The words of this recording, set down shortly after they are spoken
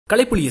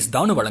கலைப்புலியஸ்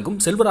தானு வழங்கும்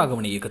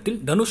செல்வராகவன் இயக்கத்தில்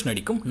தனுஷ்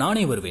நடிக்கும்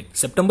நானே வருவேன்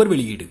செப்டம்பர்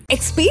வெளியீடு.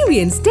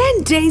 Experience 10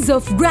 days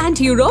of Grand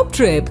Europe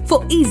trip for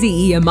easy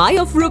EMI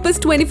of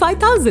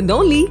 ₹25,000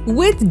 only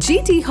with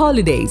GT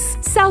Holidays,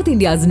 South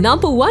India's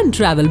 #1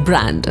 travel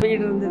brand.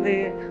 வீடு இருந்தது,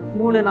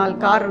 3-4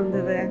 கார்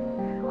இருந்தது.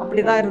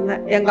 அப்படிதான்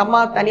இருந்தேன். எங்க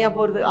அம்மா தனியா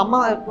போறது, அம்மா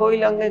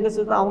கோயில் அங்க எங்க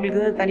சுத்த,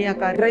 அவங்களுக்கு தனியா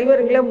கார்.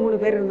 டிரைவர்களே 3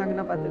 பேர்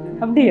இருந்தாங்கன்னா பாத்துங்க.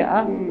 அப்படியா?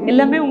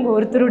 எல்லாமே உங்க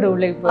ஒருத்தரோட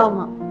உழைப்பு?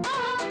 ஆமா.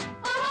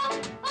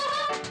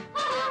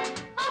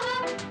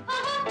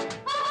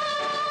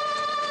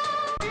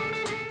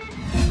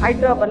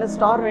 ஹைதராபாத்ல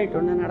ஸ்டார் நைட்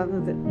ஒன்று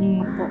நடந்தது.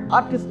 அப்போ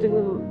ஆர்டிஸ்ட்டுங்க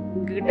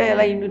கிட்ட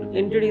எல்லாம்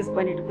இன்ட்ரடியூஸ்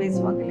பண்ணிட்டு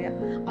பேசுவாங்க இல்லையா,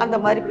 அந்த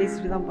மாதிரி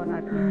பேசிட்டு தான்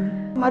போனார்.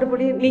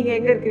 மறுபடியும் நீங்கள்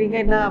எங்கே இருக்கிறீங்க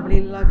என்ன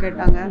அப்படின்லாம்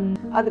கேட்டாங்க.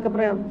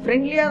 அதுக்கப்புறம்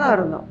ஃப்ரெண்ட்லியாக தான்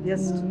இருந்தோம்.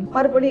 ஜஸ்ட்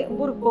மறுபடியும்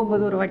ஊருக்கு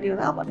போகும்போது ஒரு வாட்டி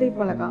வந்து அப்படி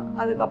பழக்கம்.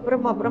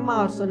 அப்புறமா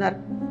அவர் சொன்னார்,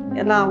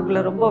 நான்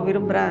உங்களை ரொம்ப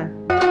விரும்புகிறேன்.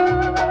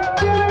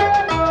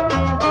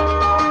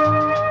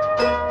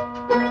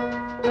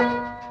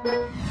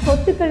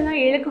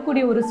 சொத்துக்கள்லாம்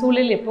இழக்கக்கூடிய ஒரு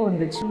சூழல் எப்போ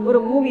வந்துச்சு? ஒரு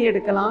மூவி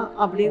எடுக்கலாம்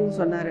அப்படின்னு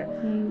சொன்னார்.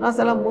 நான்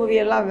சொல்ல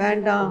மூவியெல்லாம்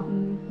வேண்டாம்,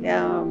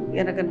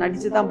 எனக்கு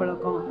நடிச்சு தான்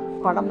பழக்கம்,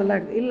 படமெல்லாம்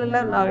எடுத்து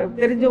இல்லை நான்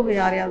தெரிஞ்சவங்க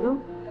யாரையாவது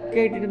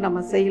கேட்டுட்டு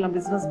நம்ம செய்யலாம்,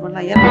 பிஸ்னஸ்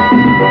பண்ணலாம்.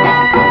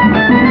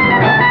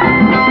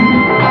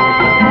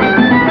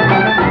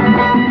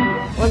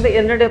 வந்து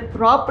என்னுடைய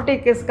ப்ராப்பர்ட்டி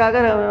கேஸ்க்காக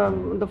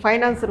இந்த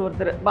ஃபைனான்சர்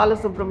ஒருத்தர்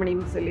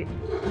பாலசுப்ரமணியம்னு சொல்லி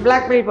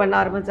பிளாக்மெயில் பண்ண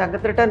ஆரம்பிச்சாங்க.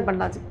 ரிட்டர்ன்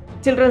பண்ணாச்சு,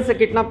 சில்ட்ரன்ஸை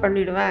கிட்னாப்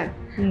பண்ணிவிடுவேன்,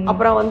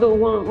 அப்புறம் வந்து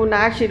உன்னை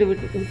ஆக்சிடு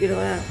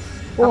விட்டுடுவேன்.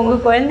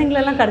 உங்கள்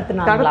குழந்தைங்களெல்லாம்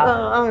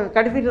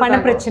கடத்திட்டு பண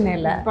பிரச்சனை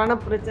இல்லை,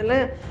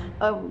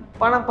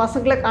 பணம்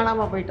பசங்களே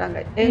காணாமல்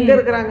போயிட்டாங்க, எங்கே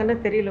இருக்கிறாங்கன்னு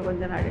தெரியல.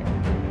 கொஞ்ச நாள்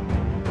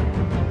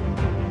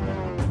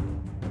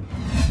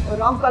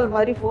ராங் கால்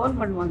மாதிரி ஃபோன்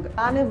பண்ணுவாங்க,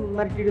 நானே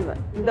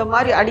மிரட்டிடுவேன். இந்த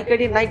மாதிரி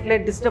அடிக்கடி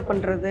நைட்டில் டிஸ்டர்ப்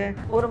பண்ணுறது,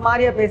 ஒரு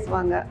மாதிரியாக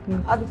பேசுவாங்க.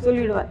 அது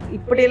சொல்லிவிடுவேன்,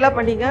 இப்படியெல்லாம்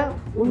பண்ணிங்க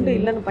உண்டு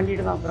இல்லைன்னு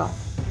பண்ணிவிடுவேன். அப்புறம்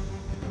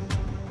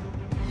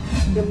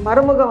என்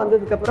மருமகம்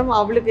வந்ததுக்கப்புறம்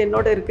அவளுக்கு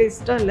என்னோட இருக்க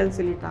இஷ்டம் இல்லைன்னு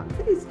சொல்லிட்டாங்க.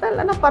 சரி, இஷ்டம்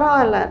இல்லைன்னா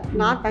பரவாயில்ல,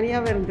 நான்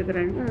தனியாகவே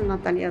இருந்துக்கிறேன்னு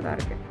நான் தனியாக தான்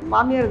இருக்கேன்.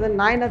 மாமியார்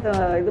தான் நான் என்ன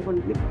இது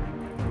பண்ணி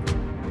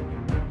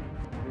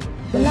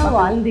எல்லாம்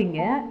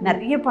வாழ்ந்தீங்க,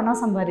 நிறைய பணம்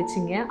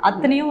சம்பாதிச்சிங்க,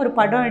 அத்தனையும் ஒரு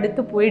படம்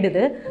எடுத்து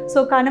போயிடுது. ஸோ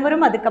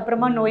கணவரும்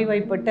அதுக்கப்புறமா நோய்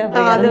வாய்ப்பட்டு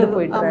அது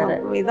போயிட்டு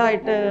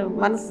இதாகிட்டு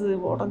மனசு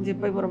உடஞ்சி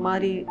போய் ஒரு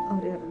மாதிரி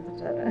அவர்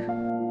இறந்துட்டாரு.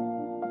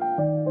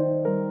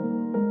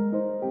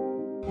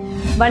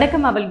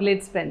 வணக்கம்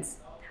அவல்கிளிட்ஸ் ஃப்ரெண்ட்ஸ்.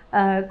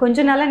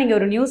 கொஞ்ச நாளாக நீங்கள்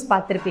ஒரு நியூஸ்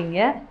பார்த்துருப்பீங்க.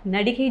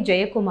 நடிகை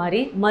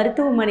ஜெயக்குமாரி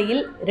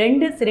மருத்துவமனையில்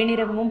 2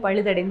 சிறுநீரகமும்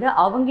பழுதடைந்து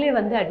அவங்களே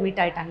வந்து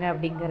அட்மிட் ஆகிட்டாங்க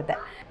அப்படிங்கிறத.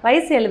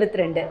 வயசு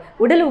 72,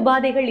 உடல்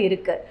உபாதைகள்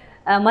இருக்குது,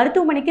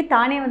 மருத்துவமனைக்கு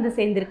தானே வந்து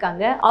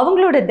சேர்ந்துருக்காங்க.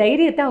 அவங்களோட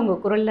தைரியத்தை அவங்க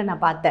குரலில்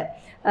நான் பார்த்தேன்.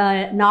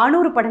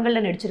 400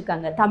 படங்களில்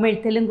நடிச்சிருக்காங்க. தமிழ்,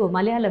 தெலுங்கு,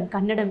 மலையாளம்,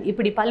 கன்னடம்,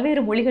 இப்படி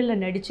பல்வேறு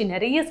மொழிகளில் நடித்து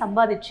நிறைய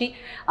சம்பாதிச்சு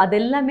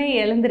அதெல்லாமே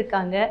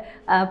இழந்திருக்காங்க.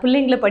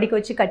 பிள்ளைங்களை படிக்க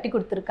வச்சு கட்டி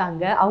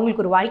கொடுத்துருக்காங்க,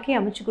 அவங்களுக்கு ஒரு வாழ்க்கையை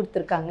அமைச்சு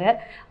கொடுத்துருக்காங்க.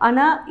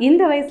 ஆனால்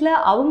இந்த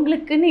வயசில்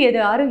அவங்களுக்குன்னு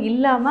யாரும்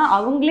இல்லாமல்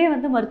அவங்களே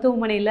வந்து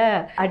மருத்துவமனையில்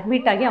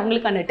அட்மிட் ஆகி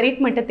அவங்களுக்கான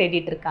ட்ரீட்மெண்ட்டை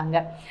தேடிட்டு இருக்காங்க.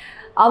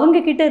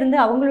 அவங்கக்கிட்ட இருந்து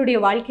அவங்களுடைய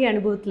வாழ்க்கை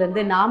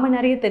அனுபவத்துலேருந்து நாம்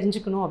நிறைய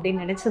தெரிஞ்சுக்கணும்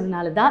அப்படின்னு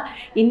நினச்சதுனால தான்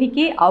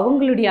இன்றைக்கி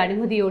அவங்களுடைய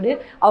அனுமதியோடு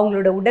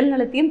அவங்களோட உடல்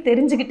நலத்தையும்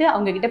தெரிஞ்சுக்கிட்டு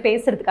அவங்கக்கிட்ட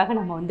பேசுகிறதுக்காக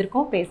நம்ம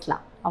வந்திருக்கோம்.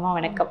 பேசலாம். அம்மா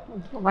வணக்கம்.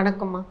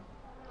 வணக்கம்மா,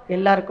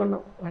 எல்லாருக்கும்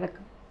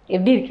வணக்கம்.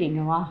 எப்படி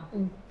இருக்கீங்கம்மா?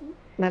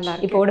 நல்லா.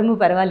 இப்போ உடம்பு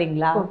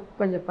பரவாயில்லைங்களா?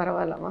 கொஞ்சம்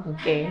பரவாயில்லம்மா.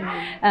 ஓகே.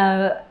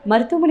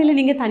 மருத்துவமனையில்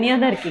நீங்கள் தனியாக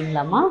தான்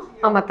இருக்கீங்களாம்மா?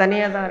 ஆமாம்,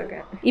 தனியாக தான்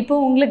இருக்கேன்.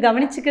 இப்போ உங்களை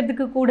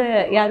கவனிச்சுக்கிறதுக்கு கூட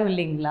யாரும்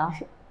இல்லைங்களா?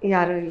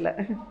 யாரும் இல்லை.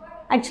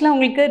 ஆக்சுவலாக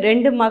உங்களுக்கு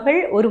 2 மகள்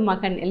 1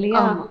 மகன்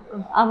இல்லையா?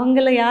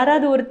 அவங்கள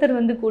யாராவது ஒருத்தர்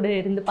வந்து கூட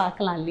இருந்து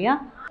பார்க்கலாம் இல்லையா?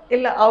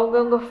 இல்லை,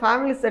 அவங்கவுங்க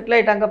ஃபேமிலி செட்டில்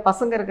ஆகிட்டாங்க,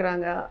 பசங்க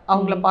இருக்கிறாங்க,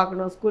 அவங்கள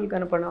பார்க்கணும், ஸ்கூலுக்கு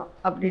அனுப்பணும்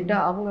அப்படின்ட்டு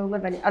அவங்கவுங்க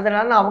தனி.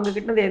 அதனால நான்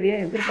அவங்கக்கிட்ட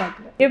எதையும்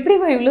எதிர்பார்க்கல.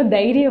 எப்படிமா இவ்வளோ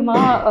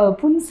தைரியமாக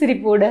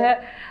புன்சிரிப்போட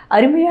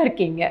அருமையாக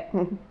இருக்கீங்க?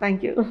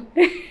 தேங்க்யூ.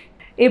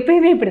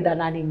 எப்பயுமே இப்படி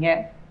தானா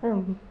நீங்கள்?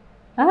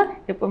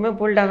 எப்போவுமே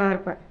போல்டாக தான்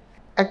இருப்பேன்.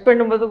 ஆக்ட்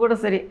பண்ணும்போது கூட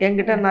சரி,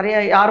 என்கிட்ட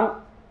நிறைய யாரும்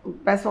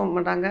பேச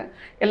மாட்டாங்க,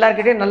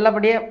 எல்லாருக்கிட்டையும்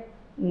நல்லபடியாக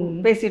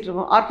பேசிகிட்டு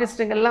இருக்கோம்.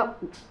 ஆர்டிஸ்ட்டுங்கெல்லாம்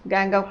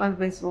கேங்காக உட்காந்து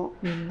பேசுவோம்,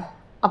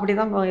 அப்படி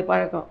தான்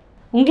பழக்கம்.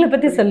 உங்களை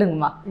பற்றி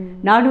சொல்லுங்கம்மா.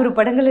 400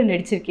 படங்களில்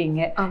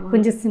நடிச்சிருக்கீங்க.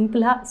 கொஞ்சம்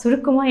சிம்பிளாக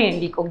சுருக்கமாக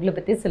எங்களுக்கு உங்களை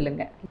பற்றி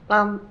சொல்லுங்கள்.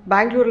 நான்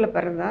பெங்களூரில்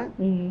பிறந்தேன்,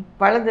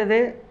 வளர்ந்தது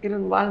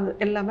வாழ்ந்தது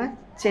எல்லாமே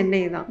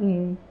சென்னை தான்.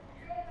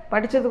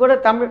 படித்தது கூட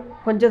தமிழ்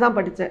கொஞ்சம் தான்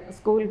படித்தேன்,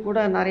 ஸ்கூல்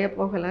கூட நிறைய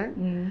போகலை.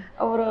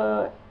 ஒரு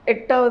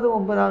 8வது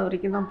 9வது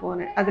வரைக்கும் தான்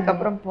போனேன்,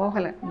 அதுக்கப்புறம்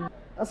போகலை.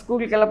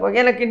 ஸ்கூலுக்கெல்லாம் போக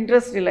எனக்கு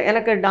இன்ட்ரெஸ்ட் இல்லை.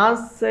 எனக்கு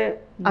டான்ஸு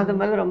அது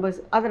மாதிரி ரொம்ப,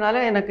 அதனால்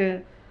எனக்கு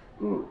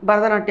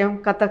பரதநாட்டியம்,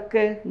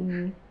 கதக்கு,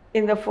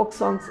 இந்த ஃபோக்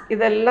சாங்ஸ்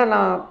இதெல்லாம்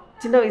நான்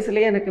சின்ன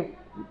வயசுலேயே எனக்கு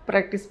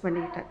ப்ராக்டிஸ்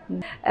பண்ணிக்கிட்டேன்.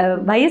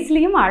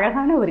 வயசுலேயும்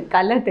அழகான ஒரு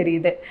கலை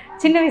தெரியுது.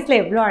 சின்ன வயசில்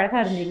எவ்வளோ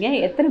அழகாக இருந்தீங்க?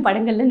 எத்தனை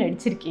படங்களில்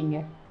நடிச்சிருக்கீங்க?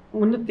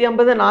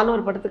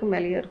 350-400 படத்துக்கு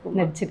மேலேயே இருக்கும்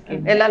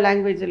நடிச்சிருக்கீங்க. எல்லா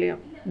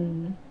லாங்குவேஜ்லேயும்,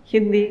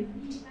 ஹிந்தி,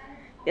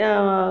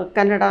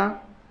 கன்னடா,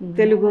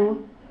 தெலுங்கு,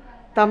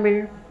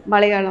 தமிழ்,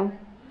 மலையாளம்,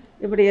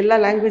 இப்படி எல்லா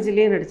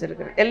லாங்குவேஜ்லேயும்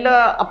நடிச்சிருக்கிறேன். எல்லா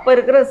அப்போ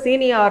இருக்கிற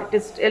சீனியர்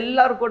ஆர்டிஸ்ட்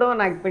எல்லோரும் கூட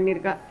நான் ஆக்ட்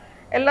பண்ணியிருக்கேன்.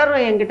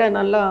 எல்லாரும் என்கிட்ட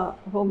நல்லா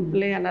ஹோம்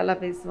பிள்ளையா நல்லா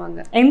பேசுவாங்க.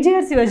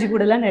 எம்ஜிஆர் சிவாஜி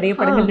கூட எல்லாம் நிறைய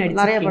படங்கள்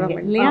நிறைய படம்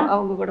நடிச்சிருக்கீங்க இல்லையா?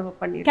 அவங்க கூட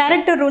பண்ணி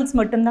கேரக்டர் ரோல்ஸ்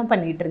மட்டும் தான்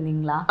பண்ணிட்டு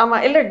இருந்தீங்களா? ஆமா,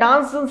 இல்ல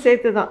டான்ஸும்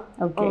சேர்த்து தான்.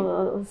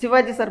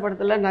 சிவாஜி சார்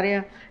படத்துல நிறைய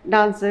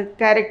டான்ஸ்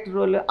கேரக்டர்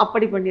ரோல்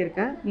அப்படி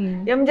பண்ணியிருக்கேன்.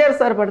 எம்ஜிஆர்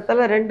சார்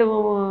படத்துல 2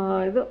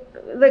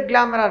 இது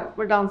கிளாமரா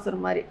டான்ஸர்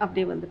மாதிரி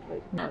அப்படியே வந்துட்டு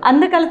போயிருக்கு.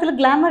 அந்த காலத்துல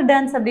கிளாமர்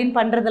டான்ஸ் அப்படின்னு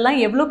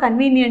பண்றதெல்லாம் எவ்வளவு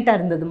கன்வீனியன்ட்டா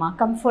இருந்ததுமா,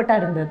 கம்ஃபர்ட்டா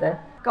இருந்தது?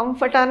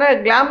 கம்ஃபர்டான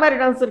கிளாமர்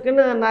டான்ஸ்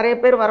இருக்குன்னு நிறைய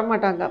பேர்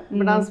வரமாட்டாங்க,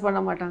 டான்ஸ் பண்ண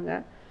மாட்டாங்க.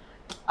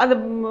 அது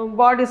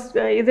பாடி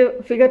இது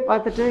ஃபிகர்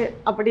பார்த்துட்டு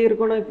அப்படி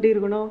இருக்கணும் இப்படி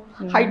இருக்கணும்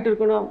ஹைட்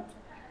இருக்கணும்.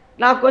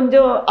 நான்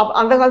கொஞ்சம்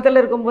அந்த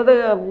காலத்தில் இருக்கும்போது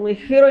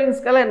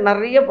ஹீரோயின்ஸ்க்கெல்லாம்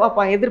நிறைய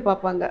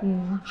எதிர்பார்ப்பாங்க.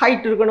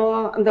 ஹைட்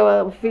இருக்கணும், அந்த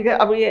ஃபிகர்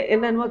அப்படி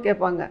என்னென்னமோ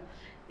கேட்பாங்க.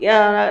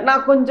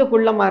 நான் கொஞ்சம்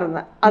குள்ளமாக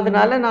இருந்தேன்,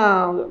 அதனால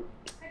நான்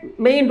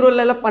மெயின்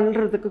ரோலெல்லாம்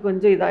பண்ணுறதுக்கு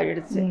கொஞ்சம்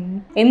இதாகிடுச்சு.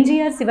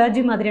 எம்ஜிஆர்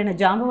சிவாஜி மாதிரியான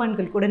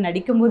ஜாம்பவான்கள் கூட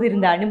நடிக்கும்போது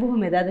இருந்த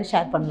அனுபவம் ஏதாவது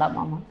ஷேர்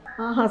பண்ணலாமாமா?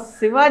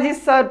 சிவாஜி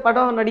சார்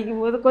படம்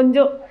நடிக்கும்போது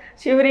கொஞ்சம்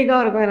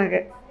ஷிவரிங்காக இருக்கும் எனக்கு,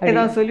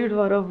 ஏதாவது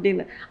சொல்லிவிடுவாரோ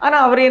அப்படின்னு.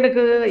 ஆனால் அவர்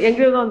எனக்கு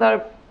எங்கிருந்தோ அந்த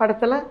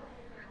படத்தில்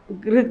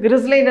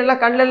கிறிஸ்லைன்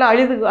எல்லாம் கண்ணெல்லாம்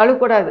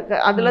அழுக்கூடாது,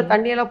 அதில்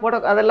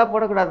தண்ணியெல்லாம் அதெல்லாம்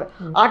போடக்கூடாது,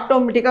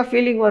 ஆட்டோமேட்டிக்காக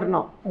ஃபீலிங்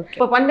வரணும்.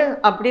 இப்போ பண்ணு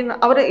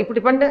அப்படின்னு அவர்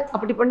இப்படி பண்ணு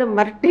அப்படி பண்ணு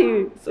மிரட்டி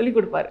சொல்லி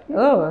கொடுப்பாரு.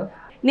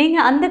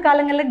 நீங்கள் அந்த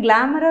காலங்களில்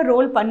கிளாமராக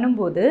ரோல்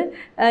பண்ணும்போது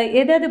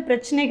ஏதாவது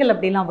பிரச்சனைகள்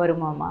அப்படிலாம்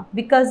வருமாமா?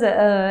 பிகாஸ்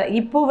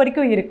இப்போ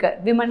வரைக்கும் இருக்குது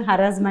விமன்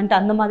ஹராஸ்மெண்ட்,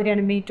 அந்த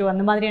மாதிரியான மீட்டோ,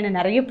 அந்த மாதிரியான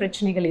நிறைய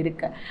பிரச்சனைகள்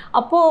இருக்குது.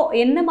 அப்போது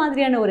என்ன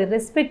மாதிரியான ஒரு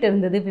ரெஸ்பெக்ட்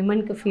இருந்தது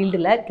விமனுக்கு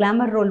ஃபீல்டில்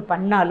கிளாமர் ரோல்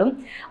பண்ணாலும்?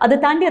 அதை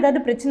தாண்டி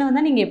ஏதாவது பிரச்சனை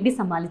வந்தால் நீங்கள் எப்படி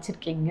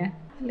சமாளிச்சிருக்கீங்க?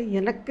 இல்லை,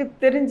 எனக்கு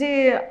தெரிஞ்சு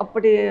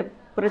அப்படி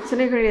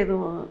பிரச்சனைகள்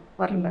எதுவும்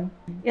வரல.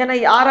 ஏன்னா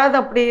யாராவது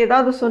அப்படி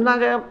ஏதாவது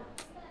சொன்னாங்க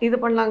இது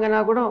பண்ணாங்கன்னா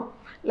கூட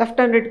லெஃப்ட்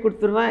ஹேண்ட் ரைட்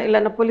கொடுத்துருவேன்,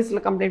 இல்லைன்னா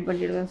போலீஸில் கம்ப்ளைண்ட்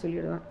பண்ணிவிடுவேன்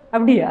சொல்லிவிடுவேன்.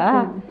 அப்படியா?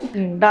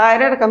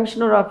 டைரக்ட்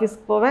கமிஷனர்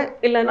ஆஃபீஸ்க்கு போவேன்,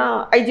 இல்லைன்னா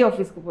ஐஜி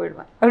ஆஃபீஸ்க்கு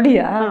போயிடுவேன்.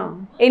 அப்படியா?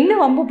 என்ன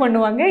வம்பு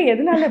பண்ணுவாங்க,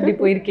 எதனால அப்படி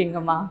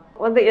போயிருக்கீங்கம்மா?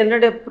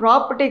 என்னுடைய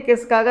ப்ராப்பர்ட்டி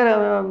கேஸ்க்காக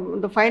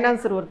இந்த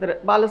ஃபைனான்சர் ஒருத்தர்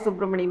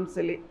பாலசுப்ரமணியம்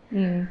சொல்லி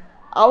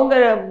அவங்க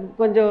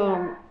கொஞ்சம்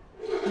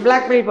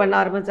பிளாக்மெயில் பண்ண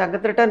ஆரம்பிச்சாங்க,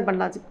 த்ரெட்டன்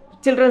பண்ணாச்சு.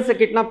 சில்ட்ரன்ஸை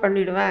கிட்னாப்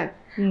பண்ணிவிடுவேன்,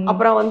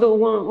 அப்புறம்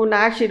உன்னை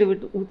ஆக்ஷீடு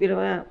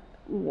ஊற்றிடுவேன்,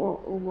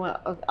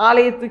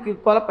 ஆளையை தூக்கி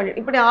கொலை பண்ணி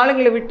இப்படி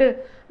ஆளுங்களை விட்டு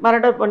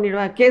மர்டர்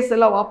பண்ணிடுவேன், கேஸ்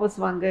எல்லாம் வாபஸ்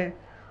வாங்க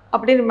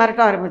அப்படின்னு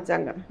மிரட்ட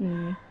ஆரம்பித்தாங்க.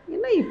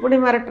 என்ன இப்படி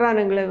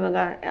மிரட்டுறானுங்களே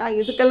இவங்க,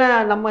 இதுக்கெல்லாம்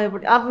நம்ம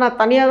எப்படி? நான்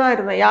தனியாக தான்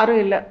இருந்தேன்,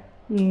 யாரும் இல்லை,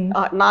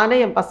 நானே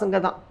என்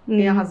பசங்க தான்.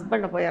 என்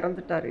ஹஸ்பண்ட் அப்போ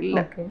இறந்துட்டார்.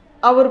 இல்லை,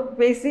 அவர்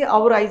பேசி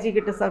அவர் ஐஜி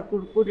கிட்ட சார்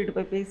கூட்டிகிட்டு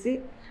போய் பேசி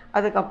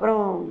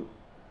அதுக்கப்புறம்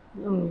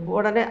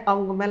உடனே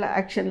அவங்க மேலே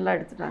ஆக்ஷன்லாம்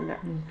எடுத்துட்டாங்க.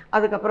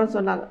 அதுக்கப்புறம்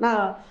சொன்னாங்க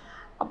நான்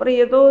அப்புறம்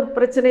ஏதோ ஒரு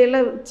பிரச்சனையில்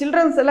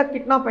சில்ட்ரன்ஸ் எல்லாம்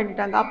கிட்னாப்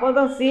பண்ணிட்டாங்க. அப்போ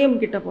தான் சிஎம்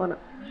கிட்ட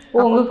போனேன்.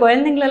 உங்கள்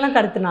குழந்தைங்களெல்லாம்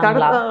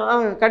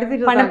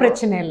கடத்திட்டு பண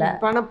பிரச்சனை இல்லை,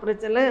 பண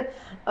பிரச்சனை,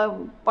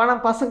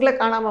 பசங்களே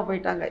காணாமல்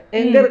போயிட்டாங்க,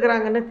 எங்கே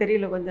இருக்கிறாங்கன்னு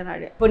தெரியல கொஞ்ச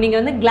நாள். இப்போ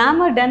நீங்கள்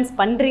கிளாமர் டான்ஸ்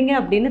பண்ணுறீங்க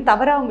அப்படின்னு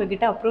தவறாக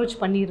உங்ககிட்ட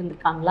அப்ரோச் பண்ணி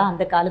இருந்திருக்காங்களா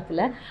அந்த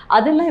காலத்தில்?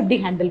 அதெல்லாம்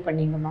எப்படி ஹேண்டில்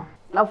பண்ணீங்கம்மா?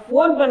 நான்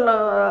ஃபோன்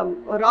பண்ண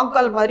ராங்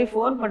கால் மாதிரி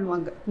ஃபோன்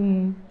பண்ணுவாங்க,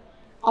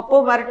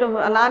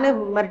 அப்போது நானே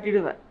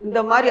மிரட்டிடுவேன். இந்த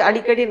மாதிரி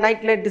அடிக்கடி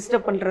நைட்டில்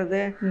டிஸ்டர்ப் பண்ணுறது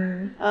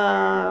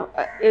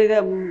இதை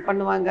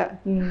பண்ணுவாங்க,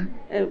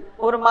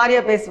 ஒரு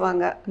மாதிரியாக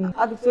பேசுவாங்க.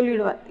 அதுக்கு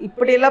சொல்லிவிடுவேன்,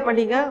 இப்படியெல்லாம்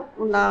பண்ணிங்க,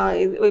 நான்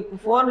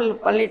இப்போ ஃபோன்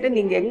பண்ணிவிட்டு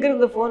நீங்கள்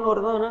எங்கேருந்து ஃபோன்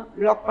வருதோன்னு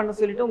பிளாக்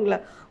பண்ண சொல்லிவிட்டு உங்களை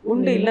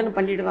உண்டு இல்லைன்னு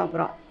பண்ணிவிடுவேன்.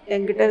 அப்புறம்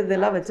என்கிட்ட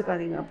இதெல்லாம்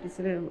வச்சுக்காதீங்க அப்படி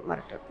சொல்லி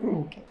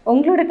மிரட்டுறேன்.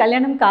 உங்களோட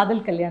கல்யாணம்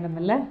காதல் கல்யாணம்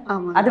இல்லை?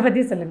 ஆமாம், அதை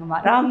பற்றி சொல்லுங்கம்மா.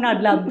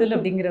 ராம்நாட்ல அப்துல்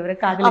அப்படிங்கிறவரை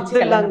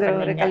அப்துல்லாங்கிற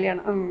ஒரு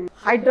கல்யாணம்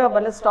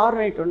ஹைதராபாத்ல ஸ்டார்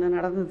நைட் ஒன்று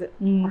நடந்தது.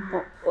 அப்போ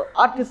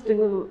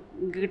ஆர்டிஸ்ட்டுங்க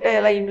கிட்ட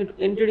எல்லாம்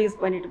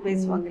இன்ட்ரடியூஸ் பண்ணிட்டு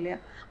பேசுவாங்க இல்லையா,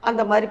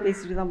 அந்த மாதிரி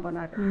பேசிட்டு தான்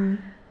போனார்.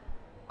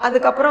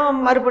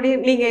 அதுக்கப்புறம்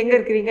மறுபடியும் நீங்கள் எங்கே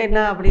இருக்கிறீங்க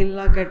என்ன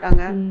அப்படின்லாம்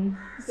கேட்டாங்க.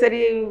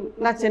 சரி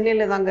நான்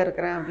சென்னையில் தாங்க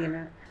இருக்கிறேன்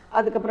அப்படின்னு.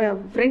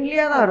 அதுக்கப்புறம்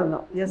ஃப்ரெண்ட்லியாக தான்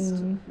இருந்தோம், ஜஸ்ட்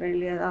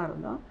ஃப்ரெண்ட்லியாக தான்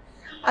இருந்தோம்.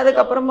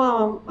 அதுக்கப்புறமா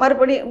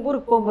மறுபடியும்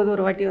ஊருக்கு போகும்போது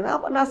ஒரு வாட்டி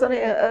அப்போ நான்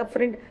சொன்னேன்,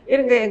 ஃப்ரெண்ட்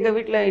இருங்க எங்கள்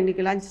வீட்டில்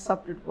இன்றைக்கி லஞ்ச்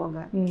சாப்பிட்டுட்டு போங்க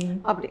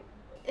அப்படி.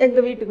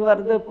 எங்கள் வீட்டுக்கு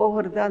வர்றது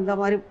போகிறது அந்த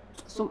மாதிரி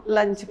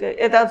லஞ்சுக்கு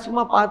ஏதாவது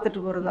சும்மா பார்த்துட்டு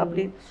போகிறது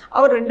அப்படி.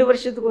 அவர் 2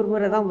 வருஷத்துக்கு ஒரு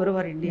முறை தான்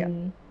வருவார் இந்தியா.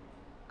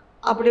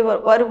 அப்படி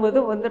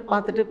வரும்போது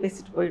பார்த்துட்டு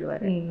பேசிட்டு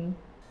போயிடுவார்,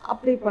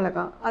 அப்படி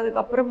பழக்கம்.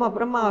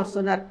 அதுக்கப்புறமா அவர்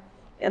சொன்னார்,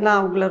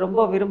 நான் உங்களை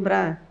ரொம்ப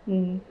விரும்புகிறேன்,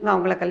 நான்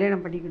உங்களை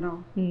கல்யாணம்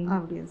பண்ணிக்கணும்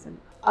அப்படின்னு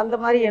சொன்னேன். அந்த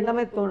மாதிரி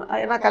எண்ணமே தோணும்.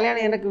 ஏன்னா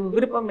கல்யாணம் எனக்கு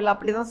விருப்பம் இல்லை,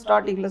 அப்படி தான்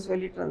ஸ்டார்டிங்கில்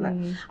சொல்லிட்டு இருந்தேன்.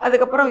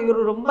 அதுக்கப்புறம்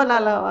இவர் ரொம்ப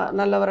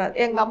நல்லவராக.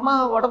 எங்கள் அம்மா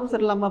உடம்பு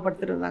சரியில்லாமல்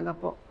படுத்துருந்தாங்க.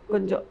 அப்போது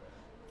கொஞ்சம்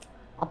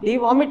அப்படியே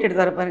வாமிட்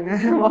எடுத்தார் பாருங்க,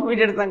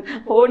 வாமிட் எடுத்தாங்க.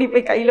 ஓடி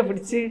போய் கையில்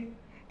பிடிச்சி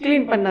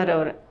க்ளீன் பண்ணார்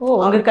அவர்.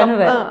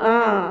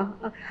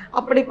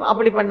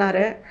 அப்படி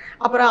பண்ணார்.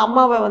 அப்புறம்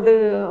அம்மாவை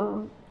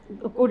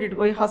கூட்டிகிட்டு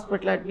போய்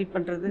ஹாஸ்பிட்டலில் அட்மிட்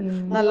பண்ணுறது,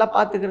 நல்லா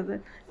பார்த்துக்கிறது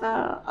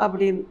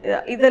அப்படி.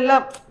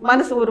 இதெல்லாம்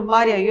மனசு ஒரு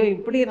மாதிரி, ஐயோ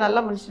இப்படி நல்ல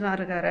மனுஷனாக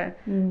இருக்காரு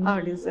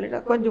அப்படின்னு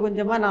சொல்லிட்டு கொஞ்சம்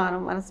கொஞ்சமாக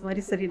நான் மனசு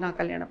மாதிரி சரி நான்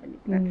கல்யாணம்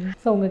பண்ணிக்கிறேன்.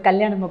 ஸோ உங்கள்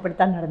கல்யாணம்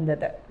அப்படித்தான்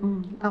நடந்தது?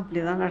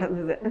 அப்படி தான்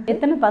நடந்தது.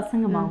 எத்தனை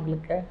பசங்கம்மா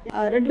உங்களுக்கு?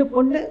 2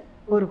 பொண்ணு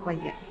ஒரு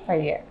பையன்.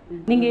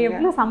 நீங்கள்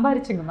எவ்வளோ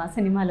சம்பாரிச்சிங்கம்மா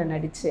சினிமாவில்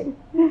நடிச்சு?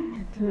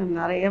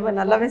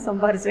 நல்லாவே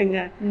சம்பாரிச்சேங்க.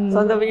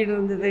 சொந்த வீடு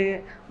இருந்தது,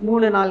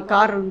 3-4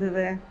 கார்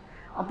இருந்தது.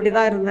 அப்படி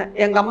தான் இருந்தேன்.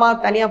 எங்கள் அம்மா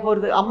தனியாக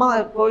போகிறது, அம்மா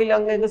கோயில்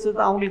அங்கே எங்கே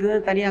சுற்ற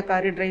அவங்களுக்கு தனியாக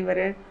காரு,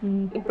 டிரைவரு,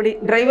 இப்படி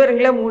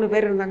டிரைவருங்களே 3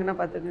 பேர் இருந்தாங்கன்னா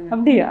பார்த்துக்கோங்க.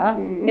 அப்படியா?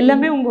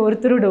 எல்லாமே உங்கள்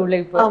ஒருத்தரோட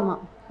உழைப்பு?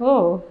 ஆமாம். ஓ,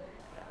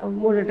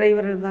 3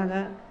 டிரைவர் இருந்தாங்க.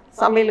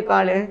 சமையலுக்கு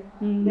ஆள்,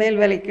 மேல்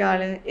வேலைக்கு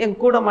ஆள்,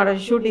 எங்கள் கூட மாட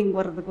ஷூட்டிங்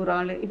போகிறதுக்கு ஒரு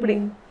ஆள், இப்படி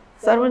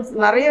சர்வன்ஸ்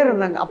நிறைய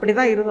இருந்தாங்க. அப்படி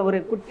தான் இருந்தேன், ஒரு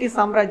குட்டி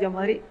சாம்ராஜ்யம்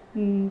மாதிரி.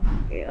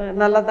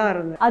 நல்லா தான்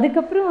இருந்தேன்.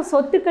 அதுக்கப்புறம்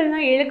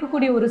சொத்துக்கள்லாம்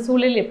இழக்கக்கூடிய ஒரு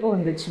சூழல் எப்போ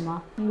வந்துச்சுமா?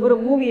 ஒரு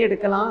மூவி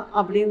எடுக்கலாம்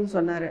அப்படின்னு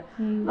சொன்னார்.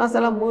 நான்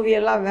சொல்ல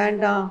மூவியெல்லாம்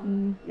வேண்டாம்,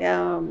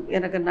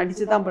 எனக்கு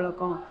நடிச்சு தான்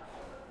பழக்கம்,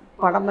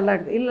 படமெல்லாம்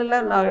எடுத்து இல்லை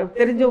நான்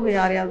தெரிஞ்சவங்க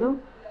யாரையாவது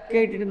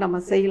கேட்டுட்டு நம்ம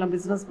செய்யலாம்,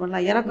 பிஸ்னஸ்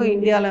பண்ணலாம், எனக்கும்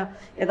இந்தியாவில்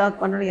ஏதாவது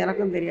பண்ணணும்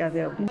எனக்கும் தெரியாது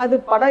அப்படின்னு. அது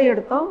படம்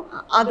எடுத்தோம்,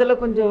 அதில்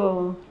கொஞ்சம்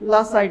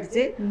லாஸ்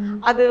ஆகிடுச்சு.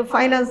 அது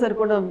ஃபைனான்சர்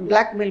கூட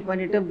பிளாக்மெயில்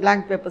பண்ணிவிட்டு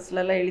பிளாங்க்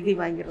பேப்பர்ஸ்லாம் எழுதி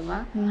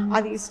வாங்கியிருந்தான்.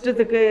 அது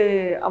இஷ்டத்துக்கு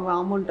அவன்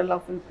அமௌண்ட்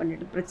எல்லாம் ஃபில்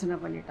பண்ணிவிட்டு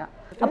பிரச்சனை பண்ணிட்டான்.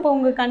 அப்போ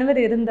உங்கள்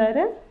கணவர்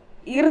இருந்தார்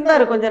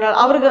கொஞ்ச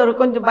நாள். அவருக்கு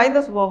கொஞ்சம் பயந்த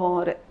சுபாவம்.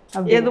 அவர்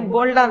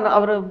எதுவும்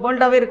அவர்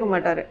போல்டாவே இருக்க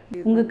மாட்டாரு.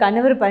 உங்க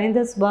கணவர்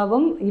பயந்த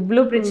சுபாவம்,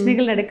 இவ்வளவு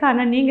பிரச்சனைகள் நடக்க,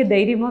 ஆனா நீங்க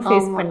தைரியமா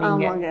ஃபேஸ்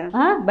பண்ணீங்க.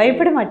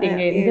 பயப்பட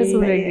மாட்டீங்க எந்த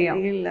சூழ்நிலையும்?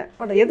 இல்ல,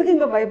 எதுக்கு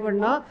இங்க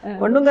பயப்படணும்?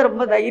 பொண்ணுங்க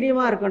ரொம்ப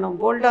தைரியமா இருக்கணும்,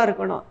 போல்டா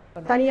இருக்கணும்.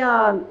 தனியா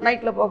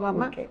நைட்ல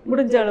போகாம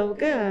முடிஞ்ச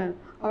அளவுக்கு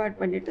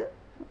அவாய்ட் பண்ணிட்டு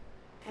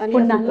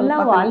நல்லா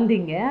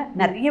வாழ்ந்தீங்க,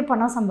 நிறைய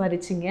பணம்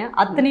சம்பாதிச்சிங்க,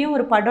 அத்தனையும்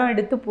ஒரு படம்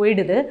எடுத்து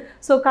போயிடுது.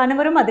 ஸோ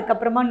கணவரும்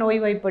அதுக்கப்புறமா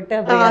நோய்வாய்ப்பட்டு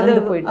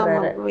இறந்து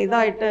போயிட்டாரு.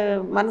 இதாயிட்டு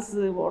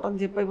மனசு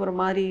உடஞ்சி போய் ஒரு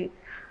மாதிரி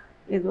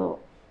ஏதோ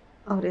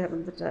அவர்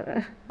இறந்துட்டாரு.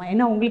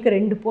 ஏன்னா உங்களுக்கு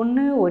 2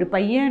 பொண்ணு, ஒரு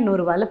பையன்,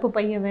 இன்னொரு வளர்ப்பு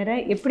பையன் வேற.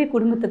 எப்படி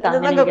குடும்பத்தை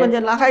தாங்க?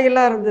 கொஞ்சம்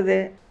நகையெல்லாம்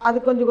இருந்தது, அது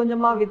கொஞ்சம்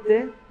கொஞ்சமா விற்று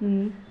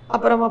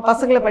அப்புறமா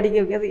பசங்களை படிக்க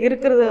வைக்கிறது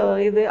இருக்கிறது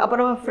இது.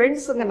 அப்புறமா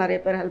ஃப்ரெண்ட்ஸுங்க நிறைய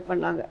பேர் ஹெல்ப்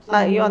பண்ணாங்க.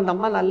 ஐயோ அந்த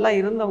அம்மா நல்லா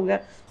இருந்தவங்க,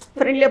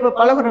 ஃப்ரெண்ட்லியாக இப்போ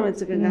பழகுறோம்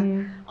வச்சுக்கோங்க.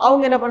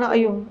 அவங்க என்ன பண்ண,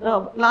 ஐயோ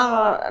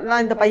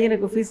நான் இந்த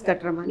பையனுக்கு ஃபீஸ்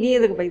கட்டுறேம்மா, நீ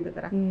எதுக்கு பையன்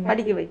தரேன்,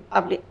 படிக்க வை,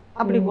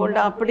 அப்படி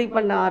போல்டா அப்படி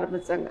பண்ண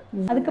ஆரம்பிச்சாங்க.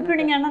 அதுக்கப்புறம்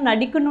நீங்கள் ஆனால்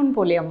நடிக்கணும்னு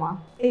போலியாம்மா?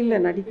 இல்லை,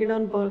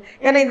 நடிக்கணும்னு போகல.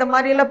 ஏன்னா இந்த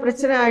மாதிரியெல்லாம்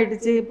பிரச்சனை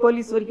ஆகிடுச்சு,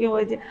 போலீஸ் வரைக்கும்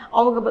வச்சு.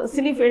 அவங்க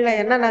சினி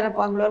ஃபீல்டில் என்ன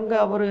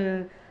நினைப்பாங்களோங்க ஒரு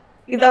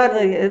இதாக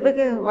இருந்தது,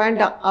 எதுக்கு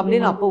வேண்டாம்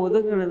அப்படின்னு அப்போ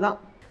ஒதுங்குன்னு தான்.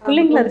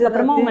 பிள்ளைங்களை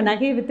அதுக்கப்புறமா அவங்க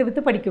நகையை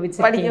விற்று படிக்க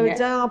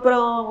வச்சா.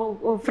 அப்புறம்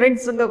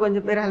ஃப்ரெண்ட்ஸுங்க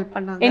கொஞ்சம் பேர் ஹெல்ப்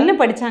பண்ணாங்க. என்ன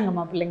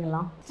படிச்சாங்கம்மா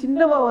பிள்ளைங்களாம்?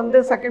 சின்னவ வந்து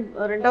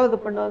 2வது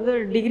பொண்ணு வந்து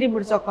டிகிரி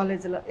முடிச்சா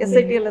காலேஜில்,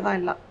 எஸ்ஐடியில் தான்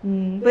இல்லை.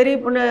 பெரிய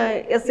பொண்ணு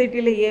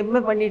எஸ்ஐடியில்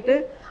எம்ஏ பண்ணிட்டு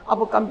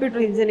அப்போ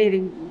கம்ப்யூட்டர்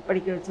இன்ஜினியரிங்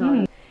படிக்க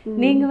வச்சாங்க.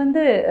 நீங்க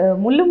வந்து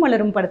முள்ளும்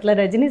மலரும் படத்துல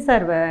ரஜினி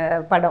சார்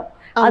படம்,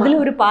 அதுல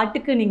ஒரு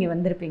பாட்டுக்கு நீங்க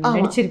வந்திருப்பீங்க,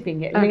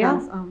 நடிச்சிருப்பீங்க இல்லையா?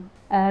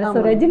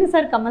 ரஜினி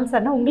சார், கமல்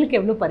சார்னா உங்களுக்கு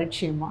எவ்வளவு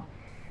பரிச்சயமா?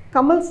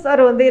 கமல்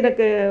சார் வந்து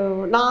எனக்கு,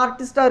 நான்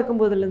ஆர்டிஸ்டாக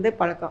இருக்கும்போதுலேருந்தே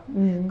பழக்கம்.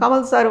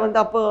 கமல் சார் வந்து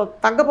அப்போ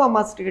தங்கப்பா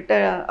மாஸ்டர் கிட்ட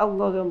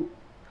அவங்க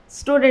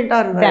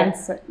ஸ்டூடெண்ட்டாக இருந்தார்,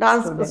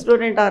 டான்ஸ்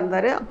ஸ்டூடெண்ட்டாக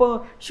இருந்தார். அப்போது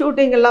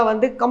ஷூட்டிங் எல்லாம்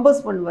வந்து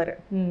கம்போஸ் பண்ணுவார்.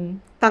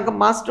 தங்க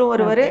மாஸ்டரும்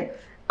வருவார்,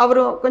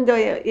 அவரும்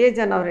கொஞ்சம்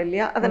ஏஜ் ஆனவர்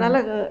இல்லையா, அதனால்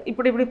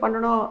இப்படி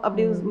பண்ணணும்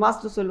அப்படின்னு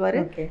மாஸ்டர்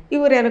சொல்லுவார்.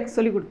 இவர் எனக்கு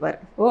சொல்லி கொடுப்பாரு.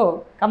 ஓ,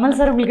 கமல்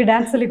சார் உங்களுக்கு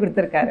டான்ஸ் சொல்லி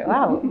கொடுத்துருக்காரு?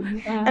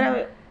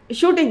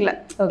 ஷூட்டிங்கில்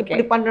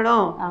இப்படி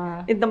பண்ணணும்,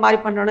 இந்த மாதிரி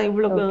பண்ணணும்,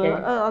 இவ்வளோ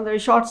அந்த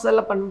ஷார்ட்ஸ்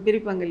எல்லாம்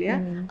பிரிப்பாங்க இல்லையா,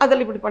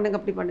 அதில் இப்படி பண்ணுங்க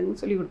அப்படி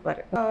பண்ணுங்கன்னு சொல்லி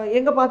கொடுப்பாரு.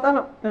 எங்கே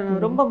பார்த்தாலும்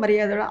ரொம்ப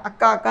மரியாதையோட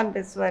அக்கா அக்கான்னு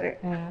பேசுவார்.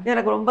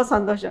 எனக்கு ரொம்ப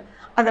சந்தோஷம்.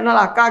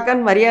 அதனால் அக்கா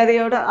அக்கான்னு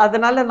மரியாதையோட,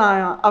 அதனால்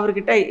நான்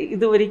அவர்கிட்ட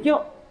இது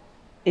வரைக்கும்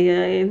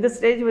இந்த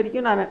ஸ்டேஜ்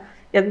வரைக்கும் நான்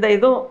எந்த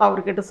இதுவும்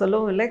அவர்கிட்ட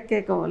சொல்லவும் இல்லை,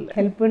 கேட்கவும் இல்லை,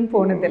 ஹெல்ப்னு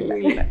போனதில்லை.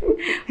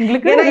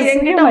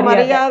 எங்கிட்ட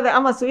மரியாதை,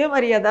 ஆமாம்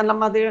சுயமரியாதை.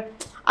 நம்ம அது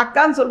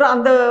அக்கான்னு சொல்கிறோம்,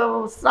 அந்த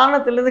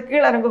ஸ்தானத்துலேருந்து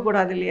கீழே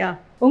இறங்கக்கூடாது இல்லையா?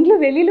 உங்களை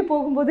வெளியில்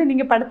போகும்போது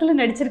நீங்கள் படத்தில்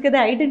நடிச்சிருக்கதை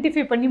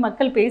ஐடென்டிஃபை பண்ணி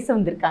மக்கள் பேச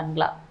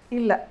வந்திருக்காங்களா?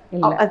 இல்லை,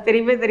 அது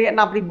தெரியவே தெரியாது.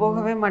 நான் அப்படி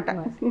போகவே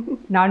மாட்டேன்.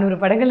 400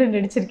 படங்களில்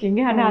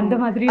நடிச்சிருக்கீங்க, ஆனால் அந்த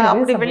மாதிரி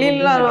அப்படி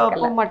வெளியிலாம்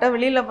போக மாட்டேன்.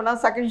 வெளியில்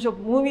போனால் செகண்ட் ஷோ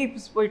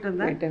மூவிஸ் போயிட்டு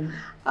இருந்தேன்.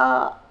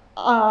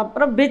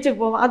 அப்புறம் பீச்சுக்கு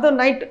போவோம், அதுவும்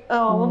நைட்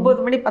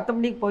 9 மணி 10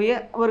 மணிக்கு போய்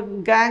ஒரு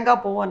கேங்காக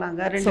போவோம்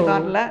நாங்கள் 2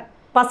 காரில்.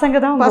 பசங்க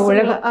தான்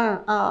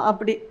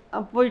அப்படி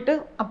போயிட்டு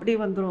அப்படி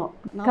வந்துடுவோம்.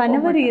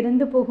 கணவர்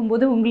இறந்து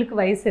போகும்போது உங்களுக்கு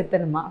வயசு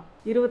எத்தனைமா?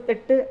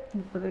 28,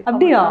 30.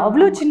 அப்படியா?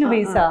 அவ்வளோ சின்ன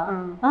வயசா?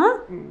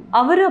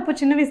 அவரு அப்போ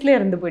சின்ன வயசுல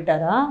இறந்து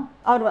போயிட்டாரா?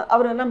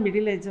 அவர் என்ன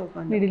மிடில் ஏஜ்.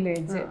 Middle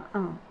age.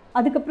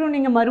 அதுக்கப்புறம்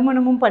நீங்க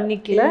மறுமணமும்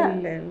பண்ணிக்கல?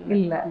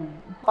 இல்ல.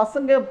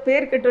 பசங்க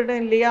பேர்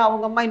கெட்டுடும் இல்லையா,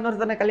 அவங்க அம்மா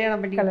இன்னொருத்தனை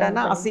கல்யாணம்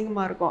பண்ணிக்கிட்டாங்கன்னா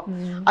அசிங்கமா இருக்கும்.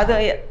 அது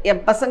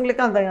என்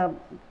பசங்களுக்கு அந்த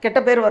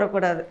கெட்ட பேர்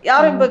வரக்கூடாது.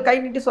 யாரும் இப்போ கை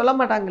நீட்டி சொல்ல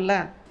மாட்டாங்கல்ல.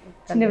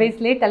 சின்ன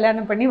வயசுலேயே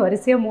கல்யாணம் பண்ணி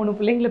வரிசையாக 3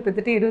 பிள்ளைங்களை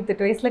பெற்றுட்டு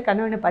 28 வயசில்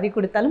கணவனை பறி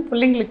கொடுத்தாலும்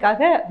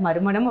பிள்ளைங்களுக்காக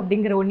மறுமணம்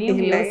அப்படிங்கிற ஒன்றையும்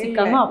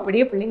யோசிக்காம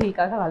அப்படியே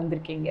பிள்ளைங்களுக்காக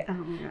வாழ்ந்திருக்கீங்க.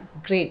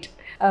 கிரேட்.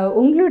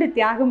 உங்களோட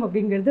தியாகம்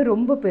அப்படிங்கிறது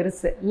ரொம்ப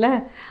பெருசு இல்லை?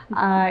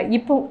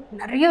 இப்போ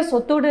நிறைய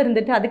சொத்தோடு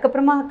இருந்துட்டு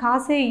அதுக்கப்புறமா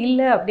காசே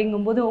இல்லை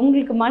அப்படிங்கும்போது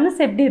உங்களுக்கு மனசு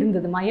எப்படி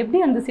இருந்ததுமா?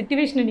 எப்படி அந்த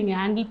சிச்சுவேஷனை நீங்கள்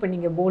ஹேண்டில்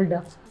பண்ணீங்க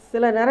போல்டாக?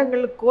 சில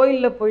நேரங்களில்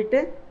கோயிலில்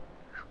போயிட்டு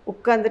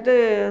உட்காந்துட்டு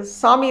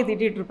சாமியை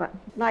திட்டிகிட்டு இருப்பேன்.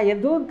 நான்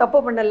எதுவும் தப்பு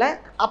பண்ணலை.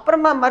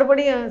 அப்புறமா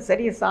மறுபடியும்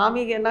சரி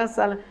சாமிக்கு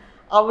என்ன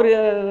அவர்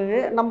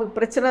நமக்கு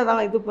பிரச்சனை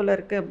தான் இது போல்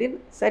இருக்குது அப்படின்னு,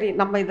 சரி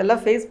நம்ம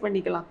இதெல்லாம் ஃபேஸ்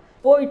பண்ணிக்கலாம்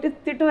போயிட்டு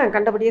திட்டுவேன்.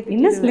 கண்டபடியே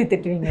என்ன சொல்லி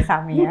திட்டுவீங்க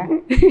சாமியை?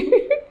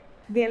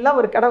 இது எல்லாம்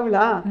ஒரு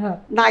கடவுளா?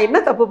 நான் என்ன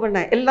தப்பு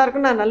பண்ணேன்?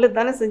 எல்லாருக்கும் நான் நல்லது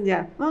தானே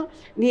செஞ்சேன்.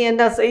 நீ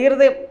என்ன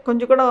செய்கிறதே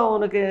கொஞ்சம் கூட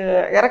உனக்கு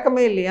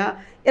இறக்கமே இல்லையா?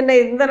 என்னை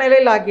இந்த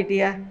நிலையில்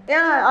ஆக்கிட்டியா?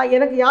 ஏன்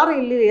எனக்கு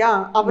யாரும் இல்லையா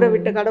அவரை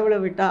விட்டு கடவுளை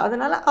விட்டா?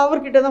 அதனால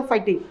அவர்கிட்ட தான்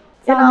ஃபைட்டிங்.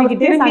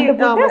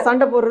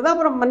 சண்டை போடுறது,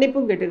 அப்புறம்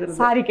மன்னிப்பும் கேட்டுக்கிறது,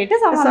 சாரி கேட்டு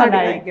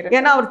சமாதானம்.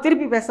 ஏன்னா அவர்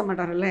திருப்பி பேச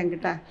மாட்டாருல்ல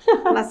என்கிட்ட,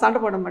 நான் சண்டை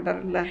போட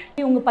மாட்டாருல்ல.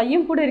 உங்க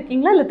பையன் கூட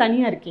இருக்கீங்களா இல்லை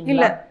தனியா இருக்கீங்களா?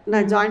 இல்லை,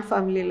 நான் ஜாயிண்ட்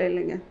ஃபேமிலியில்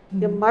இல்லைங்க.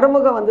 என்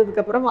மருமக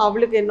வந்ததுக்கப்புறம்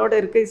அவளுக்கு என்னோட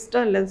இருக்க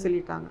இஷ்டம் இல்லைன்னு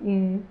சொல்லிட்டாங்க.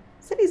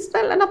 சரி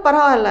இஷ்டம் இல்லைன்னா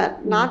பரவாயில்ல,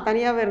 நான்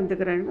தனியாகவே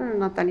இருந்துக்கிறேன்னு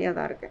நான் தனியாக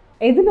தான் இருக்கேன்.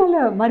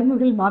 எதனால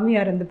மருமகள்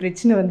மாமியார் அந்த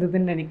பிரச்சனை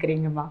வந்ததுன்னு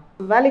நினைக்கிறீங்கம்மா?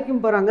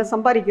 வேலைக்கும் போகிறாங்க,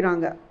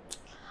 சம்பாதிக்கிறாங்க.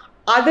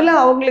 அதில்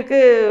அவங்களுக்கு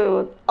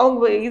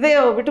அவங்க இதை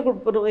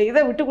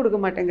விட்டு கொடுக்க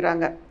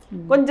மாட்டேங்கிறாங்க.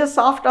 கொஞ்சம்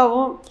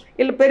சாஃப்டாகவும்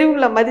இல்லை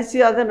பெரியவங்களை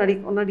மதித்து அதை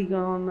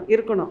நடிக்கணும்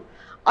இருக்கணும்.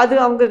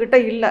 அது அவங்கக்கிட்ட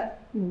இல்லை.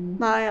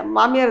 நான்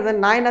மாமியார்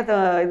தான், நான் என்ன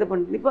இது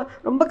பண்ணுறேன். இப்போ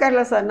ரொம்ப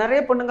கேர்லெஸ்ஸாக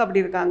நிறைய பொண்ணுங்க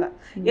அப்படி இருக்காங்க.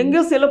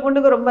 எங்கேயோ சில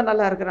பொண்ணுங்க ரொம்ப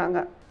நல்லா இருக்கிறாங்க.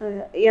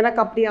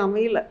 எனக்கு அப்படி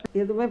அமையல,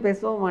 எதுவுமே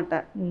பேசவும்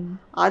மாட்டேன்.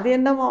 அது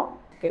என்னமோ.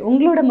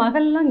 உங்களோட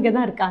மகள்லாம் இங்கே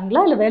தான்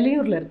இருக்காங்களா இல்லை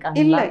வெளியூரில் இருக்காங்க?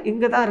 இல்லை,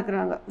 இங்கே தான்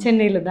இருக்கிறாங்க.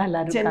 சென்னையில் தான்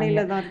எல்லாரும்?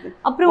 சென்னையில் தான் இருக்கு.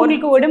 அப்புறம்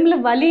உங்களுக்கு உடம்புல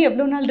வலி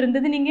எவ்வளோ நாள்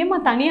இருந்தது? நீங்கள் ஏமா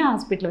தனியாக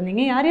ஹாஸ்பிட்டல்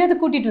வந்தீங்க? யாரையாவது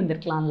கூட்டிகிட்டு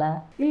வந்திருக்கலாம்ல?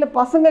 இல்லை,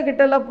 பசங்க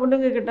கிட்டலாம்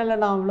பொண்ணுங்க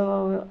கிட்டலாம் நான் அவ்வளோ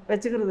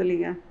வச்சுக்கிறது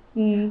இல்லைங்க.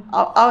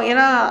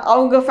 ஏன்னா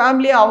அவங்க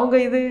ஃபேமிலி, அவங்க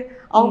இது,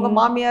 அவங்க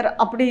மாமியார்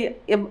அப்படி.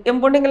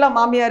 என் பொண்ணுங்கெல்லாம்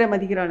மாமியாரே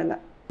மதிக்கிறானுங்க.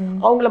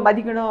 அவங்கள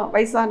மதிக்கணும்,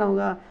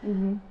 வயசானவங்க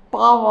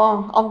பாவம்,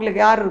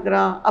 அவங்களுக்கு யார்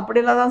இருக்கிறா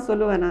அப்படிலாம் தான்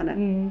சொல்லுவேன் நான்.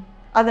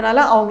 அதனால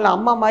அவங்கள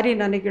அம்மா மாதிரி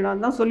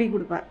நினைக்கணும்னு தான் சொல்லி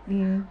கொடுப்பேன்.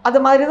 அது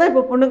மாதிரி தான்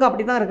இப்போ பொண்ணுங்க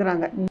அப்படி தான்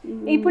இருக்கிறாங்க.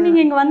 இப்போ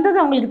நீங்கள் இங்கே வந்தது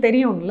அவங்களுக்கு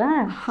தெரியும்ல?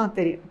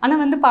 தெரியும்.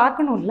 ஆனால் வந்து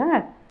பார்க்கணும்ல.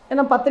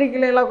 ஏன்னா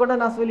பத்திரிக்கையிலாம் கூட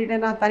நான்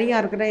சொல்லிட்டேன், நான்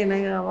தனியாக இருக்கிறேன், என்னை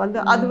வந்து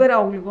அது வேறு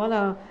அவங்களுக்கு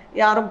நான்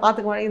யாரும்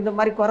பார்த்துக்க இந்த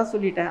மாதிரி குறை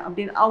சொல்லிட்டேன்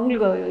அப்படின்னு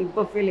அவங்களுக்கு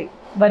இப்போ ஃபீலிங்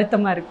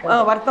வருத்தமாக இருக்கு.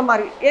 வருத்தமாக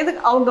இருக்கு.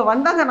 எதுக்கு அவங்க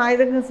வந்தாங்க, நான்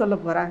எதுக்குன்னு சொல்ல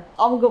போகிறேன்?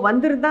 அவங்க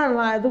வந்திருந்தா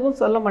நான் எதுவும்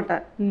சொல்ல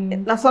மாட்டேன்.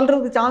 நான்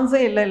சொல்கிறதுக்கு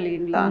சான்ஸே இல்லை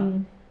இல்லைங்களா?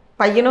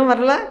 பையனும்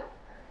வரல,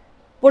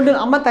 பொண்ணு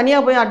அம்மா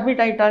தனியாக போய்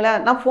அட்மிட் ஆகிட்டால.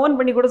 நான் ஃபோன்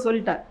பண்ணி கூட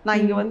சொல்லிட்டேன், நான்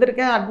இங்கே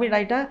வந்திருக்கேன், அட்மிட்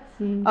ஆகிட்டேன்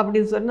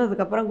அப்படின்னு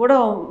சொன்னதுக்கப்புறம் கூட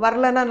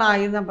வரலைன்னா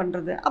நான் என்ன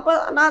பண்ணுறது? அப்போ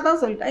நான் தான்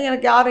சொல்லிட்டேன்,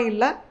 எனக்கு யாரும்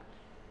இல்லை,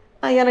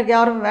 எனக்கு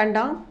யாரும்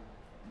வேண்டாம்,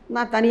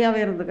 நான் தனியாகவே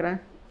இருந்துக்கிறேன்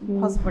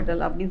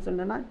ஹாஸ்பிட்டல் அப்படின்னு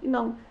சொன்னேன்னா,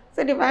 இன்னும்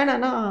சரி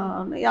வேணான்னா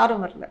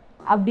யாரும் வரல.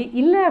 அப்படி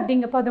இல்லை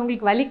அப்படிங்கப்போ அது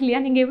உங்களுக்கு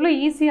வலிக்கலையா? நீங்கள் எவ்வளோ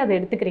ஈஸியாக அதை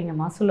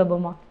எடுத்துக்கிறீங்கம்மா,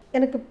 சுலபமாக?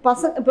 எனக்கு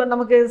பசங்க இப்போ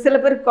நமக்கு சில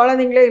பேர்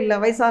குழந்தைங்களே இல்லை,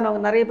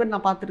 வயசானவங்க நிறைய பேர்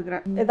நான்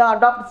பார்த்துருக்குறேன். ஏதோ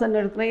அடாப்ஷன்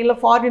எடுக்கிறேன், இல்லை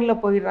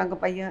ஃபாரினில் போயிடுறாங்க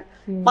பையன்,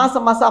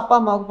 மாதம் அப்பா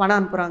அம்மாவுக்கு பணம்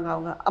அனுப்புகிறாங்க,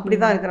 அவங்க அப்படி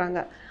தான்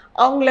இருக்கிறாங்க.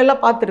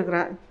 அவங்களெல்லாம்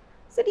பார்த்துருக்குறேன்.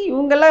 சரி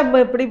இவங்கெல்லாம்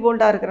இப்போ எப்படி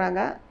போல்டாக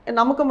இருக்கிறாங்க,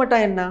 நமக்கு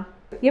மட்டும் என்ன?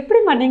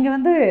 எப்படிம்மா நீங்கள்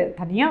வந்து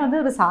தனியாக வந்து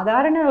ஒரு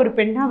சாதாரண ஒரு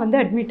பெண்ணாக வந்து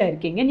அட்மிட்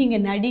ஆகிருக்கீங்க,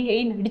 நீங்கள் நடிகை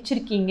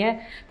நடிச்சிருக்கீங்க,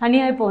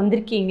 தனியாக இப்போ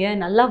வந்திருக்கீங்க,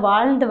 நல்லா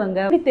வாழ்ந்தவங்க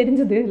அப்படி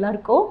தெரிஞ்சது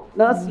எல்லாருக்கும்?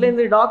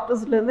 நர்ஸ்லேருந்து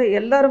டாக்டர்ஸ்லேருந்து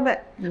எல்லாருமே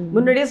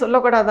முன்னாடியே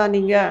சொல்லக்கூடாதா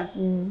நீங்கள்,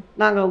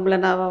 நாங்கள் உங்களை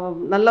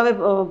நல்லாவே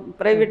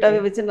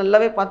ப்ரைவேட்டாகவே வச்சு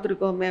நல்லாவே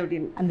பார்த்துருக்கோமே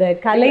அப்படின்னு. அந்த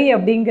கலை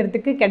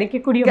அப்படிங்கிறதுக்கு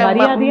கிடைக்கக்கூடிய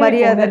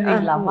மரியாதை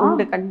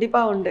உண்டு,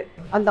 கண்டிப்பாக உண்டு.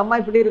 அந்த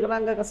அம்மா இப்படி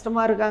இருக்கிறாங்க,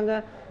 கஷ்டமாக இருக்காங்க.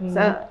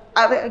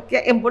 அதை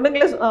என்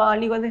பொண்ணுங்களே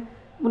அன்றைக்கி வந்து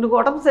உனக்கு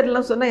உடம்பு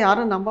சரியில்லைன்னு சொன்னால்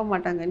யாரும் நம்ப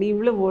மாட்டாங்க, நீ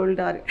இவ்வளோ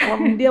ஓல்டாக இருக்கு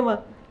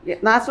முடியாமல்.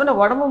 நான் சொன்ன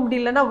உடம்பு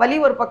முடியலன்னா வலி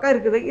ஒரு பக்கம்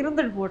இருக்குது,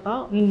 இருந்துட்டு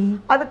போட்டோம்,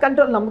 அது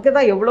கண்ட்ரோல். நமக்கு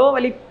தான் எவ்வளோ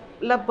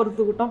வலிலாம்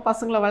பொறுத்துக்கிட்டோம்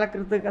பசங்களை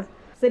வளர்க்குறதுக்கு.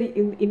 சரி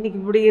இன்னைக்கு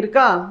இப்படி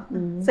இருக்கா,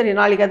 சரி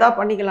நாளைக்கு எதாவது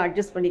பண்ணிக்கலாம்,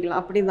 அட்ஜஸ்ட்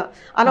பண்ணிக்கலாம் அப்படின்னு தான்.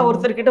 ஆனால்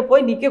ஒருத்தர்கிட்ட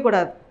போய்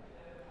நிற்கக்கூடாது,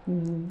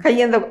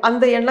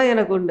 அந்த எண்ணம்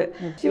எனக்கு உண்டு.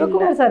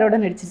 சிவகுமார் சாரோட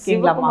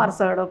நடிச்சிருக்கீங்களா? சிவகுமார்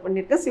சாரோட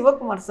பண்ணியிருக்கேன்.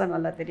 சிவகுமார் சார்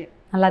நல்லா தெரியும்,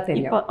 நல்லா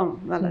தெரியும்,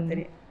 நல்லா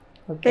தெரியும்,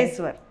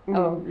 பேசுவார்.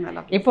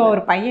 இப்போ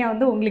ஒரு பையன்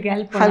வந்து உங்களுக்கு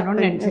ஹெல்ப்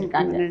பண்ணணும்னு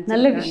நினைச்சிருக்காங்க,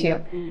 நல்ல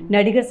விஷயம்.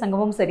 நடிகர்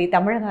சங்கமும் சரி,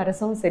 தமிழக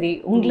அரசும் சரி,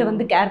 உங்களை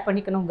வந்து கேர்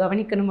பண்ணிக்கணும்,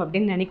 கவனிக்கணும்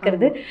அப்படின்னு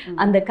நினைக்கிறது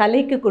அந்த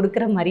கலைக்கு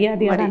கொடுக்குற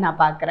மரியாதையா தான் நான்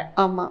பார்க்குறேன்.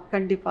 ஆமா,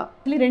 கண்டிப்பா.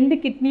 2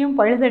 கிட்னியும்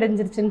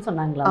பழுதடைஞ்சிருச்சுன்னு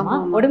சொன்னாங்களாமா,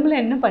 உடம்புல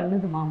என்ன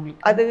பண்ணுதுமா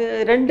உங்களுக்கு? அது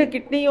 2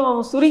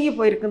 கிட்னியும் சுருங்கி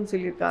போயிருக்குன்னு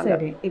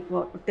சொல்லியிருக்காங்க.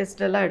 இப்போ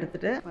டெஸ்ட் எல்லாம்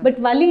எடுத்துட்டு. பட்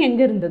வலி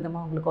எங்க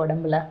இருந்ததுமா உங்களுக்கு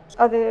உடம்புல?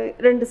 அது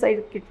 2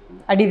 சைடு கிட்னி,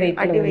 அடி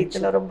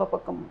வயிற்றுல ரொம்ப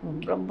பக்கம்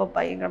ரொம்ப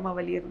பயங்கரமா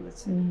வலி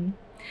இருந்துச்சு.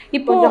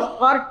 இப்போ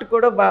ஹார்ட்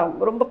கூட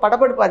ரொம்ப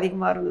படபடப்பு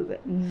அதிகமாக இருந்தது.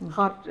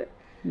 ஹார்ட்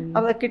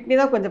அந்த கிட்னி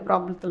தான் கொஞ்சம்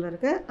ப்ராப்ளத்தில்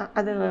இருக்கு,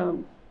 அது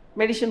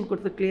மெடிசன்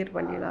கொடுத்து கிளியர்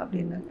பண்ணிடலாம்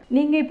அப்படின்னாங்க.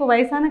 நீங்கள் இப்போ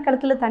வயசான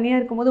காலத்தில் தனியாக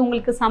இருக்கும்போது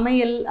உங்களுக்கு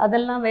சமையல்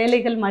அதெல்லாம்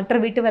வேலைகள் மற்ற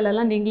வீட்டு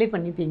வேலையெல்லாம் நீங்களே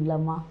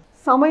பண்ணிப்பீங்களாம்மா?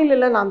 சமையல்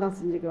எல்லாம் நான் தான்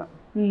செஞ்சுக்குவேன்.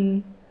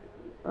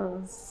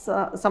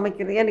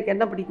 சமைக்கிறது எனக்கு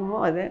என்ன பிடிக்குமோ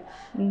அது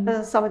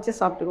சமைச்சு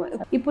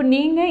சாப்பிட்டுக்குவேன். இப்போ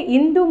நீங்கள்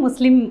இந்து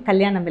முஸ்லீம்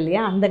கல்யாணம்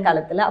இல்லையா அந்த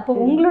காலத்தில், அப்போ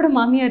உங்களோட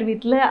மாமியார்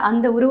வீட்டில்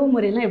அந்த உறவு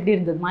முறையெல்லாம் எப்படி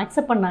இருந்ததுமா?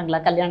 அக்செப்ட் பண்ணாங்களா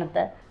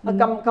கல்யாணத்தை?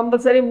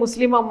 கம்பல்சரி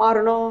முஸ்லீமாக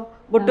மாறணும்,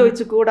 பொட்டு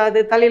வச்சு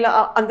கூடாது தலையில்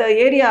அந்த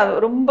ஏரியா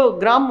ரொம்ப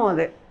கிராமம்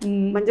அது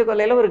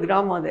மஞ்சக்கொல்லையில் ஒரு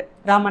கிராமம் அது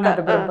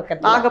ராமநாதபுரம்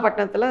பக்கத்தில்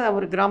நாகப்பட்டினத்தில்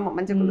ஒரு கிராமம்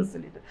மஞ்சக்கொல்லை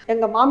சொல்லிட்டு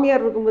எங்கள்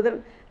மாமியார் இருக்கும்போது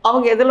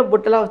அவங்க எதில்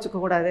பொட்டெல்லாம் வச்சுக்க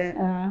கூடாது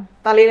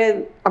தலையில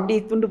அப்படி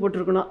துண்டு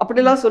போட்டிருக்கணும்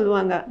அப்படிலாம்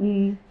சொல்லுவாங்க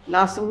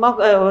நான் சும்மா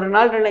ஒரு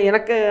நாள்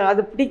எனக்கு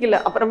அது பிடிக்கல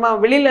அப்புறமா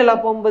வெளியில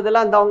எல்லாம்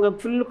போகும்போதெல்லாம் அந்த அவங்க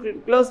ஃபுல்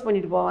க்ளோஸ்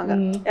பண்ணிட்டு போவாங்க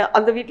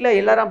அந்த வீட்டில்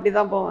எல்லாரும்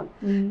அப்படிதான் போவாங்க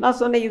நான்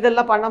சொன்னேன்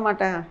இதெல்லாம் பண்ண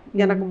மாட்டேன்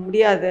எனக்கு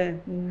முடியாது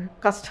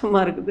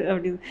கஷ்டமா இருக்குது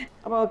அப்படின்னு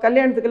அப்போ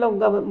கல்யாணத்துக்குள்ள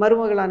உங்க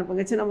மருமகளை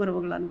அனுப்புங்க சின்ன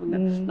மருமகளை அனுப்புங்க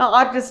நான்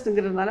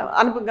ஆர்டிஸ்ட்டுங்கிறதுனால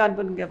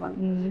அனுப்புன்னு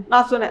கேட்பாங்க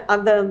நான் சொன்னேன்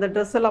அந்த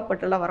ட்ரெஸ் எல்லாம்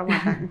பட்டெல்லாம்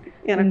வரமாட்டேன்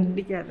எனக்கு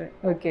பிடிக்காது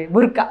ஓகே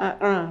புர்கா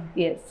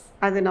எஸ்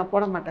அது நான்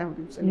போட மாட்டேன்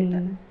அப்படின்னு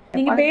சொல்லிட்டேன்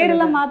நீங்க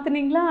பேரெல்லாம்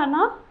மாத்துனீங்களா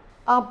ஆனா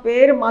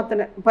பேர்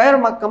மாத்தினேன் பேர்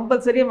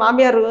கம்பல்சரி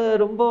மாமியார்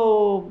ரொம்ப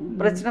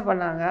பிரச்சனை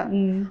பண்ணாங்க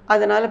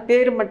அதனால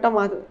பேர் மட்டும்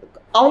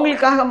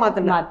அவங்களுக்காக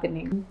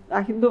மாத்தினேன்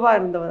நான் ஹிந்துவா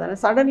இருந்தவ தானே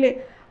சடன்லி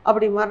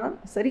அப்படி மாறினா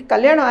சரி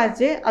கல்யாணம்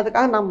ஆச்சு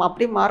அதுக்காக நம்ம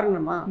அப்படி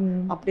மாறணுமா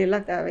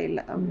அப்படியெல்லாம்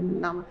தேவையில்லை அப்படின்னு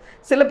நாம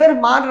சில பேர்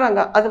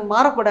மாறுறாங்க அது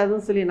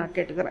மாறக்கூடாதுன்னு சொல்லி நான்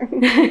கேட்டுக்கிறேன்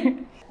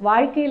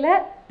வாழ்க்கையில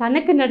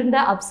தனக்கு நடந்த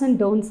அப்ஸ் அண்ட்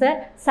டவுன்ஸை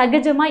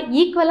சகஜமா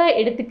ஈக்குவலா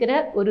எடுத்துக்கிற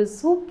ஒரு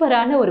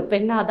சூப்பரான ஒரு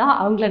பெண்ணாக தான்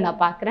அவங்கள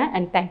நான் பார்க்குறேன்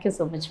and thank you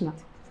so much ma'am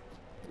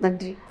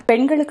நன்றி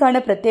பெண்களுக்கான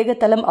பிரத்யேக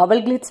தளம்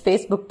அவல்கிளிட்ஸ்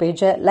ஃபேஸ்புக்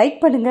பேஜை லைக்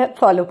பண்ணுங்க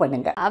ஃபாலோ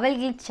பண்ணுங்க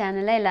அவல்கிளிட்ஸ்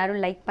சேனலை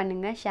எல்லாரும் லைக்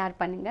பண்ணுங்க ஷேர்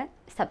பண்ணுங்க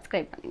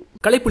சப்ஸ்கிரைப் பண்ணுங்க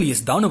கலைப்புலி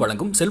எஸ் தானு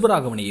வழங்கும்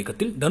செல்வராகவன்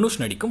இயக்கத்தில் தனுஷ்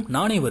நடிக்கும்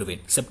நானே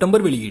வருவேன்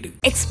செப்டம்பர் வெளியீடு.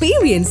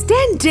 Experience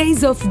 10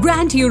 days of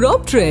Grand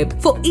Europe trip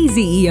for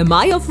easy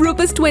EMI of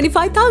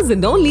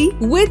 ₹25,000 only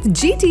with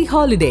GT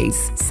Holidays,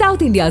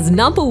 South India's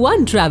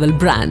 #1 travel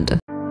brand.